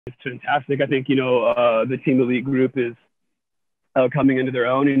It's fantastic. I think, the Team Elite group is coming into their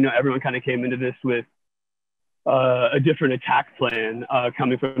own. Everyone kind of came into this with a different attack plan,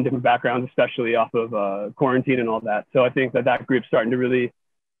 coming from different backgrounds, especially off of quarantine and all that. So I think that group's starting to really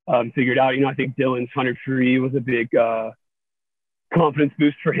figure it out. I think Dylan's 100 free was a big confidence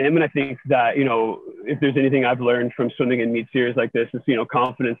boost for him. And I think that, if there's anything I've learned from swimming in meet series like this, is,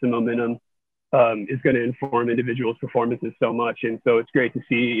 confidence and momentum is going to inform individuals' performances so much. And so it's great to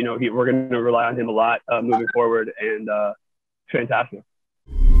see, we're going to rely on him a lot moving forward, and fantastic.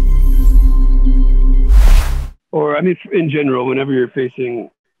 Or, I mean, in general, whenever you're facing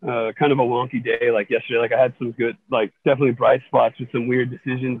kind of a wonky day like yesterday, like I had some good, like definitely bright spots with some weird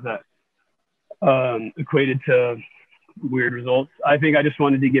decisions that equated to weird results. I think I just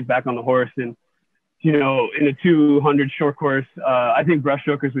wanted to get back on the horse, and in a 200 short course, I think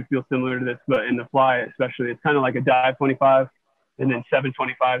breaststrokers would feel similar to this, but in the fly especially, it's kind of like a dive 25 and then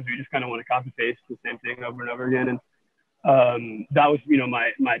 725s where you just kind of want to copy paste the same thing over and over again. And that was,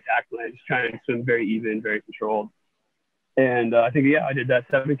 my attack plan, just trying to swim very even, very controlled. And I think, I did that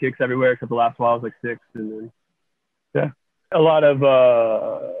 7 kicks everywhere except the last while I was like 6. And then, a lot of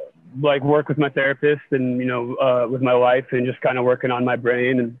like work with my therapist and, with my wife, and just kind of working on my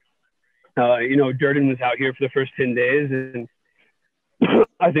brain. And, Durden was out here for the first 10 days. And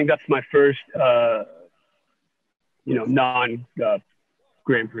I think that's my first, non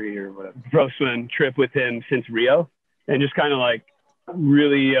Grand Prix or whatever, pro swim trip with him since Rio. And just kind of like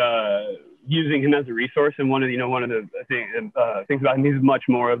really using him as a resource. And one of the things about him, he's much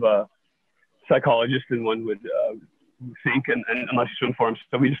more of a psychologist than one would think, and unless you swim for him.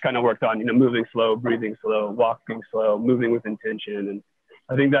 So we just kind of worked on, moving slow, breathing slow, walking slow, moving with intention. And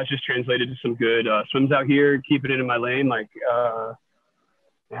I think that's just translated to some good swims out here, keeping it in my lane. Like,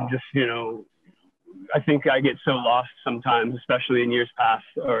 and just, I think I get so lost sometimes, especially in years past,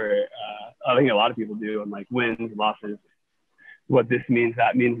 or I think a lot of people do, on like wins, losses, what this means,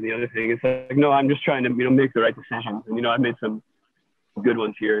 that means, and the other thing. It's like, no, I'm just trying to, make the right decisions. And, I've made some good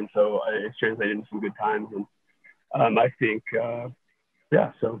ones here. And so it's translated into some good times. And I think,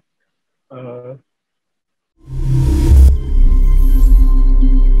 so